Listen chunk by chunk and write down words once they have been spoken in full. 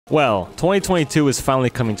Well, 2022 is finally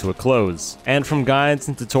coming to a close, and from guides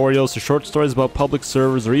and tutorials to short stories about public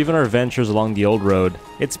servers or even our adventures along the Olde Road,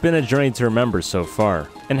 it's been a journey to remember so far.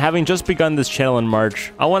 And having just begun this channel in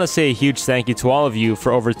March, I want to say a huge thank you to all of you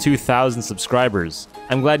for over 2,000 subscribers.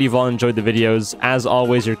 I'm glad you've all enjoyed the videos. As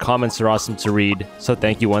always, your comments are awesome to read, so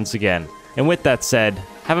thank you once again. And with that said,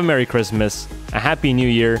 have a Merry Christmas, a Happy New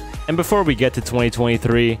Year, and before we get to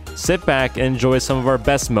 2023, sit back and enjoy some of our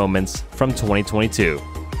best moments from 2022.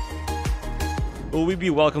 Will we be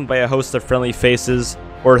welcomed by a host of friendly faces,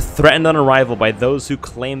 or threatened on arrival by those who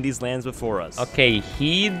claim these lands before us? Okay,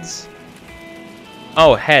 heeds.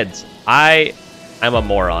 Oh, heads. I'm a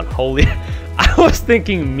moron. Holy, I was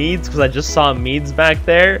thinking meads because I just saw meads back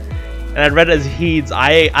there, and I read it as heeds.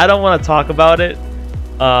 I don't want to talk about it.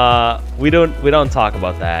 We don't talk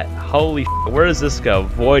about that. Holy, where does this go?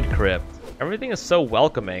 Void Crypt. Everything is so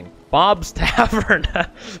welcoming. Bob's Tavern.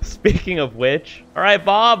 Speaking of which, all right,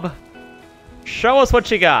 Bob. Show us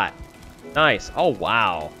what you got. Nice. Oh,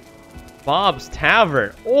 wow. Bob's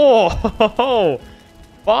Tavern. Oh,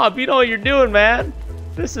 Bob, you know what you're doing, man.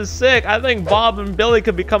 This is sick. I think Bob and Billy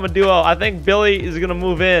could become a duo. I think Billy is going to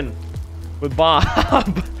move in with Bob.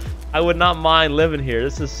 I would not mind living here.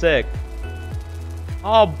 This is sick.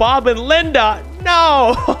 Oh, Bob and Linda.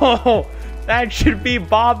 No. That should be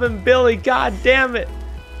Bob and Billy. God damn it.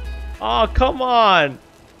 Oh, come on.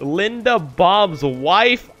 Linda, Bob's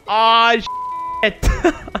wife. Ah,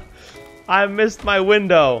 I missed my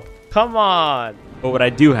window. Come on. But what I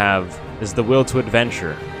do have is the will to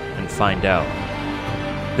adventure and find out.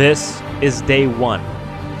 This is day 1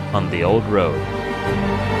 on the Olde Road.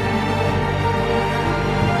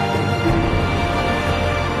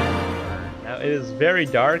 Now it is very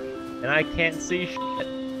dark and I can't see shit.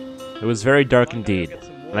 It was very dark indeed,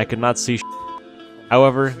 and I could not see shit.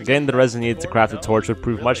 However, getting the resin needed to craft a torch would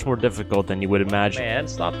prove much more difficult than you would imagine. Man,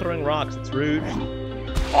 stop throwing rocks. It's rude.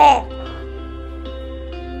 Oh!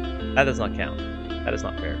 That does not count. That is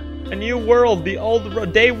not fair. A new world, the Olde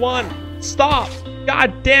Road, day 1. Stop!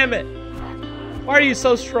 God damn it! Why are you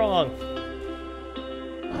so strong?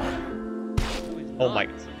 Oh my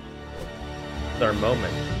God. It's our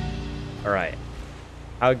moment. Alright.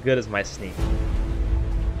 How good is my sneak?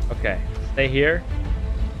 Okay. Stay here.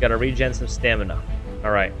 Gotta regen some stamina.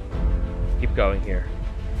 Alright. Keep going here.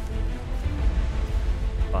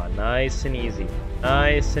 Oh, nice and easy.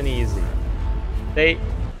 Nice and easy. Stay.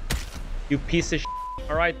 You piece of shit.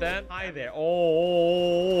 Alright then. Hi there.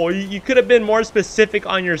 Oh, you could have been more specific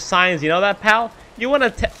on your signs. You know that, pal? You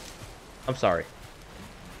want to I'm sorry.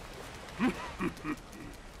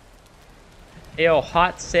 Ew,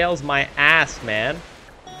 hot sales my ass, man.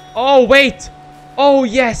 Oh, wait. Oh,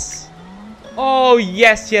 yes. Oh,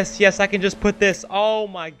 yes, yes, yes. I can just put this. Oh,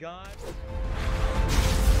 my God.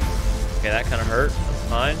 Okay, that kind of hurt. That's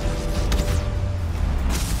fine.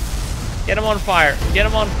 Get him on fire. Get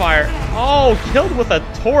him on fire. Oh, killed with a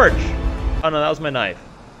torch. Oh, no, that was my knife.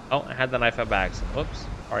 Oh, I had the knife at back. Whoops.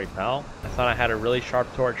 Sorry, pal. I thought I had a really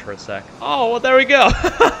sharp torch for a sec. Oh, well, there we go.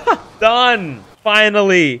 Done.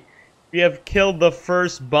 Finally. We have killed the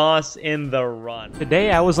first boss in the run.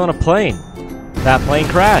 Today, I was on a plane. That plane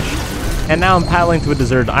crashed. And now I'm paddling to a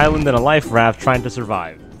deserted island in a life raft trying to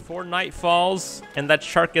survive. Before night falls and that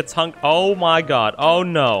shark gets hung. Oh my God. Oh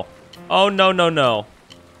no. Oh no, no, no.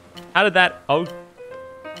 How did that? Oh.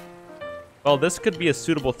 Well, this could be a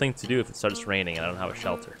suitable thing to do if it starts raining and I don't have a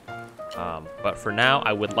shelter. But for now,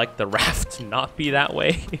 I would like the raft to not be that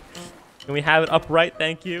way. Can we have it upright?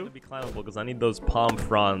 Thank you. It'd be climbable because I need those palm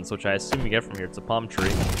fronds, which I assume you get from here. It's a palm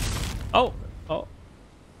tree. Oh. Oh.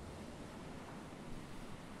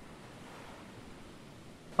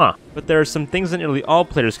 Huh. But there are some things that nearly all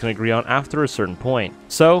players can agree on after a certain point.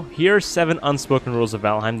 So, here are 7 unspoken rules of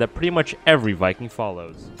Valheim that pretty much every Viking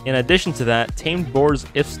follows. In addition to that, tamed boars,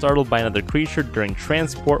 if startled by another creature during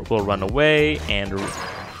transport, will run away and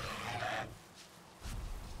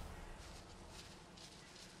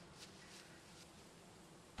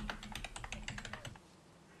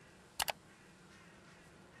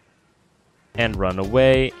run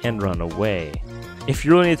away and run away. If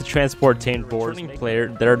you really need to transport tamed boars, player,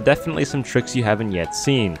 there are definitely some tricks you haven't yet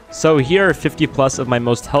seen. So here are 50 plus of my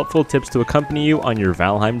most helpful tips to accompany you on your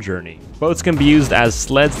Valheim journey. Boats can be used as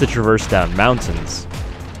sleds to traverse down mountains.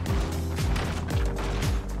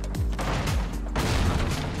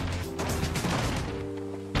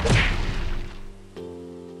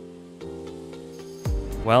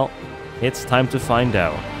 Well, it's time to find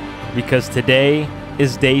out, because today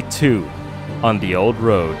is day 2 on the Olde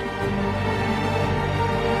Road.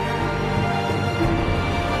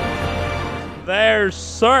 There,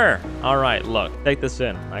 sir! Alright, look, take this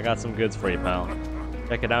in. I got some goods for you, pal.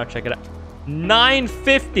 Check it out, check it out.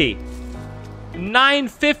 950.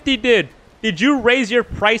 950, dude. Did you raise your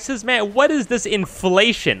prices, man? What is this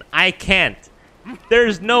inflation? I can't.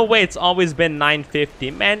 There's no way it's always been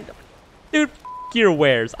 950, man. Dude, f your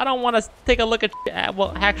wares. I don't want to take a look at.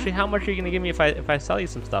 Well, actually, how much are you gonna give me if I sell you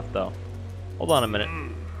some stuff, though? Hold on a minute,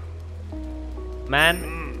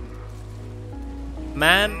 man.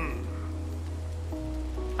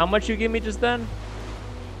 How much you give me just then?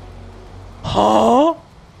 Huh?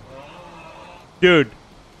 Dude,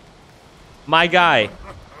 my guy.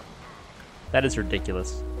 That is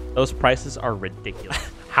ridiculous. Those prices are ridiculous.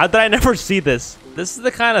 How did I never see this? This is the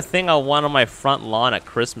kind of thing I want on my front lawn at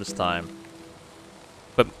Christmas time.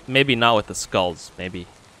 But maybe not with the skulls. Maybe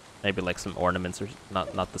like some ornaments or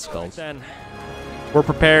not the skulls. Then we're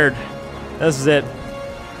prepared. This is it.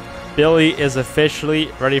 Billy is officially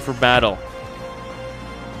ready for battle.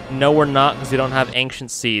 No, we're not, because we don't have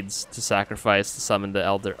ancient seeds to sacrifice to summon the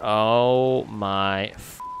elder. Oh my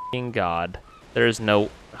f***ing god. There's no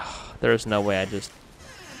way I just...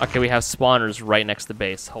 Okay, we have spawners right next to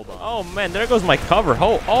base. Hold on. Oh man, there goes my cover.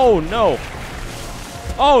 Oh no.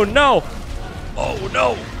 Oh no. Oh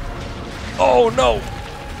no. Oh no.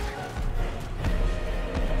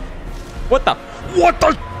 What the?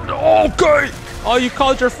 Okay. Oh, you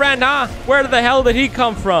called your friend, huh? Where the hell did he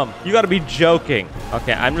come from? You gotta be joking.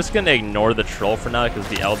 Okay, I'm just gonna ignore the troll for now because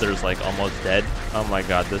the elder's like almost dead. Oh my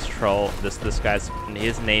god, this troll, this guy's,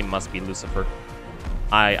 his name must be Lucifer.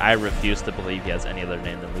 I refuse to believe he has any other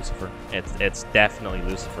name than Lucifer. It's definitely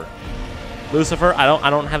Lucifer. Lucifer, I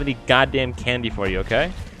don't have any goddamn candy for you,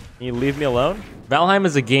 okay? Can you leave me alone? Valheim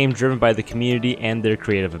is a game driven by the community and their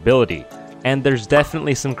creative ability. And there's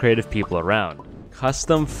definitely some creative people around.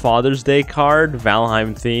 Custom Father's Day card,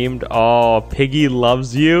 Valheim themed. Oh, Piggy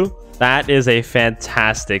loves you. That is a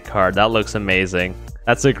fantastic card. That looks amazing.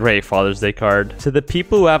 That's a great Father's Day card. To the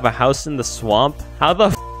people who have a house in the swamp, how the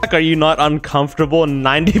f are you not uncomfortable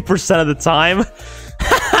 90% of the time?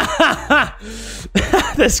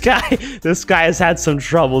 This guy has had some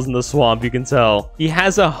troubles in the swamp, you can tell. He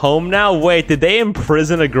has a home now? Wait, did they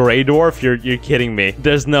imprison a gray dwarf? You're kidding me.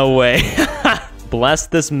 There's no way. Bless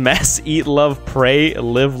this mess, eat, love, pray,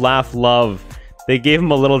 live, laugh, love. They gave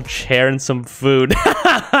him a little chair and some food.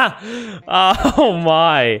 Oh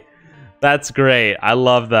my. That's great. I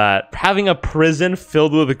love that. Having a prison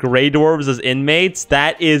filled with gray dwarves as inmates,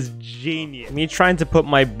 that is genius. Me trying to put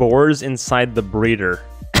my boars inside the breeder.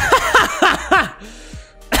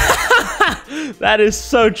 That is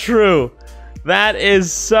so true. That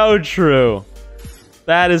is so true.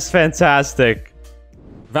 That is fantastic.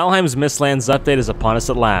 Valheim's Mistlands update is upon us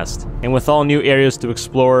at last, and with all new areas to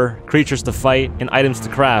explore, creatures to fight, and items to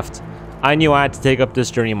craft, I knew I had to take up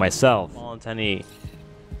this journey myself.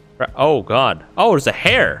 Oh god. Oh, there's a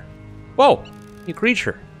hare. Whoa, new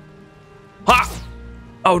creature. Ha!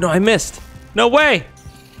 Oh no, I missed. No way.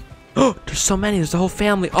 Oh, there's so many. There's a whole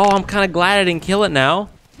family. Oh, I'm kind of glad I didn't kill it now.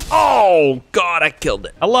 Oh god, I killed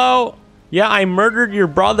it. Hello? Yeah, I murdered your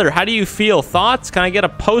brother. How do you feel? Thoughts? Can I get a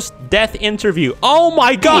post-death interview? Oh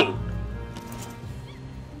my god!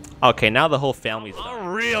 Okay, now the whole family's done. I'm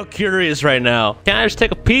real curious right now. Can I just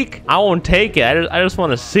take a peek? I won't take it. I just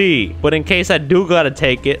want to see. But in case I do gotta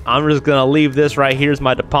take it, I'm just gonna leave this right here as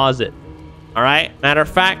my deposit. All right? Matter of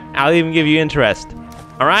fact, I'll even give you interest.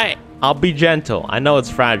 All right? I'll be gentle. I know it's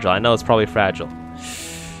fragile. I know it's probably fragile.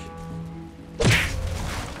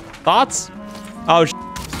 Thoughts? Oh,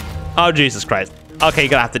 oh, Jesus Christ. Okay,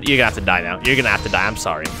 you're gonna have to die now. You're gonna have to die. I'm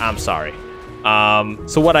sorry. I'm sorry.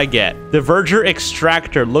 So what I get? The Verger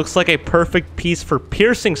Extractor looks like a perfect piece for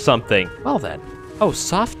piercing something. Well then. Oh,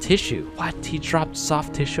 soft tissue. What? He dropped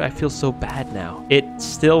soft tissue? I feel so bad now. It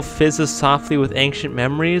still fizzes softly with ancient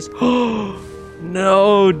memories.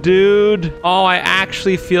 No, dude. Oh, I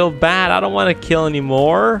actually feel bad. I don't want to kill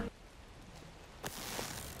anymore.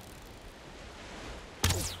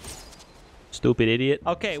 Stupid idiot.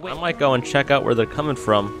 Okay, wait. I might go and check out where they're coming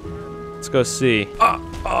from. Let's go see.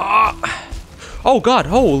 Oh god,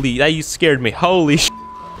 holy, that you scared me. Holy sh.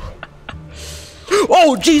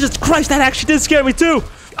 Oh, Jesus Christ, that actually did scare me too.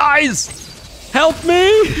 Eyes, help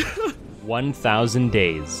me. 1,000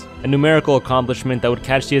 days. A numerical accomplishment that would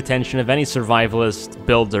catch the attention of any survivalist,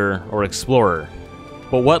 builder, or explorer.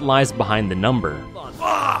 But what lies behind the number?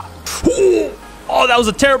 Oh, that was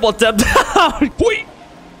a terrible attempt. Wait.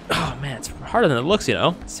 Oh man, it's harder than it looks, you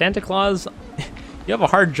know. Santa Claus, you have a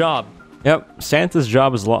hard job. Yep, Santa's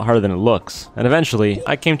job is a lot harder than it looks. And eventually,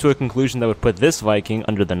 I came to a conclusion that would put this Viking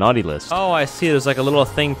under the naughty list. Oh, I see. There's like a little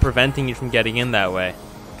thing preventing you from getting in that way.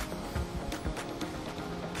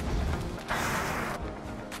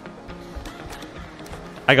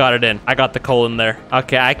 I got it in. I got the coal in there.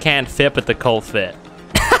 Okay, I can't fit, but the coal fit.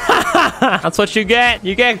 That's what you get.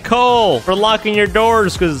 You get coal for locking your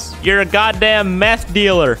doors because you're a goddamn meth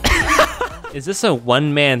dealer. Is this a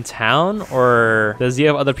one-man town, or does he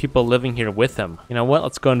have other people living here with him? You know what?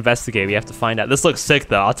 Let's go investigate. We have to find out. This looks sick,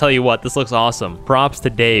 though. I'll tell you what. This looks awesome. Props to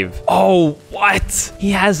Dave. Oh, what?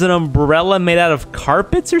 He has an umbrella made out of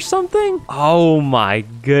carpets or something? Oh, my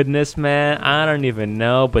goodness, man. I don't even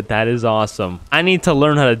know, but that is awesome. I need to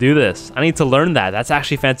learn how to do this. I need to learn that. That's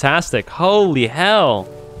actually fantastic. Holy hell.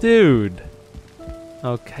 Dude.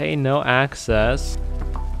 Okay, no access.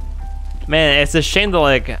 Man, it's a shame that,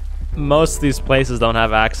 like, most of these places don't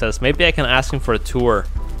have access. Maybe I can ask him for a tour.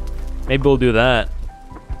 Maybe we'll do that.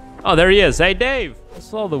 Oh, there he is. Hey, Dave.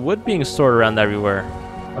 What's all the wood being stored around everywhere?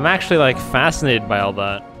 I'm actually, like, fascinated by all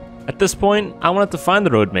that. At this point, I wanted to find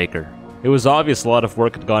the road maker. It was obvious a lot of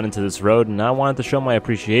work had gone into this road, and I wanted to show my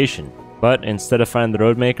appreciation. But instead of finding the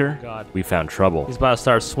road maker, we found trouble. He's about to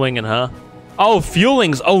start swinging, huh? Oh,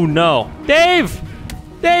 fuelings. Oh, no. Dave!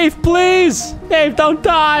 Dave, please! Dave, don't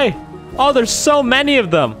die! Oh, there's so many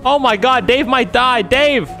of them. Oh my God, Dave might die.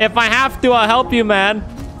 Dave, if I have to, I'll help you, man.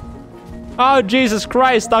 Oh, Jesus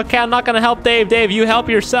Christ. Okay, I'm not gonna help Dave. Dave, you help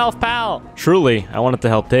yourself, pal. Truly, I wanted to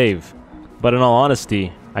help Dave. But in all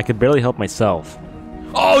honesty, I could barely help myself.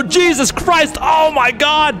 Oh, Jesus Christ. Oh my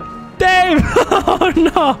God. Dave. Oh,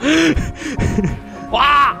 no.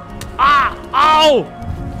 Oh.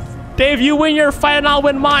 Dave, you win your fight and I'll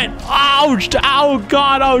win mine. Ouch. Oh,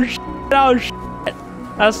 God. Oh, shit. Oh, shit.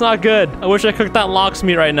 That's not good. I wish I cooked that lox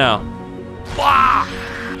meat right now.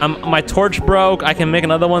 My torch broke. I can make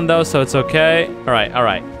another one though, so it's okay. All right, all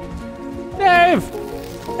right. Dave!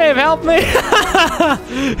 Dave, help me!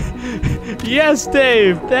 Yes,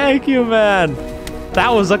 Dave. Thank you, man.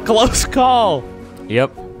 That was a close call.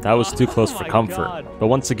 Yep, that was too close for comfort. God. But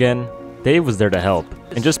once again, Dave was there to help.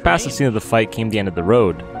 And just past the scene of the fight came the end of the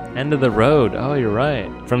road. End of the road. Oh, you're right.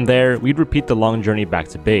 From there, we'd repeat the long journey back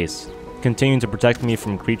to base, continuing to protect me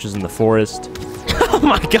from creatures in the forest. Oh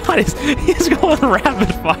my God, he's going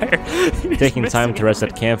rapid fire. Taking time to rest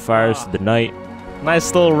at campfires through the night.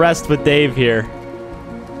 Nice little rest with Dave here.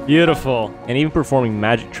 Beautiful. And even performing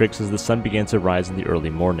magic tricks as the sun began to rise in the early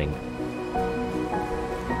morning.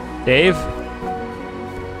 Dave?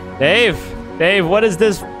 Dave? Dave, what is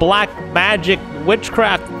this black magic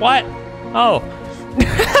witchcraft? What? Oh.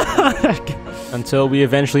 Until we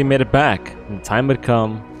eventually made it back, and time had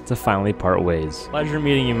come to finally part ways. Pleasure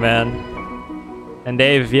meeting you, man. And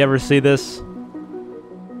Dave, if you ever see this,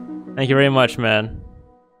 thank you very much, man.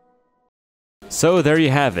 So there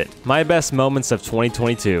you have it, my best moments of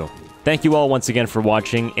 2022. Thank you all once again for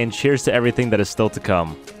watching, and cheers to everything that is still to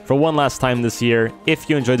come. For one last time this year, if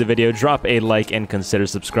you enjoyed the video, drop a like and consider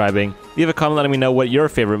subscribing. Leave a comment letting me know what your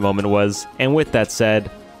favorite moment was, and with that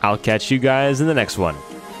said, I'll catch you guys in the next one.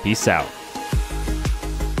 Peace out.